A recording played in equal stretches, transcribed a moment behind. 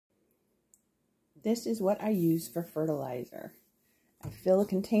this is what I use for fertilizer. I fill a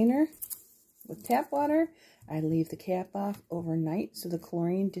container with tap water. I leave the cap off overnight so the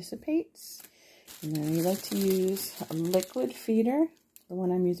chlorine dissipates. And then I like to use a liquid feeder. The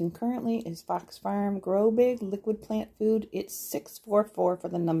one I'm using currently is Fox Farm Grow Big Liquid Plant Food. It's 644 for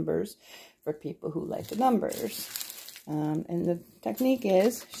the numbers, for people who like the numbers. And the technique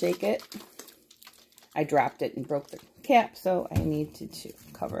is shake it. I dropped it and broke the cap, so I needed to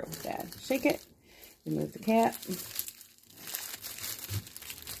cover it with that. Shake it, remove the cap.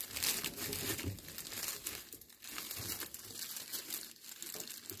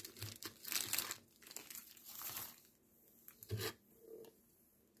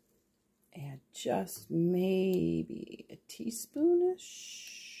 Add just maybe a teaspoonish.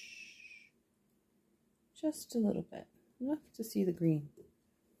 Just a little bit, enough to see the green.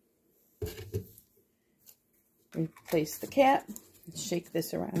 Replace the cap and shake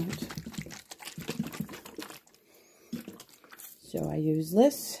this around. So I use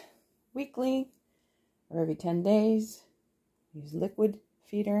this weekly or every 10 days. Use liquid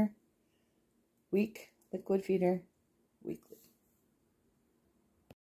feeder, liquid feeder, weekly.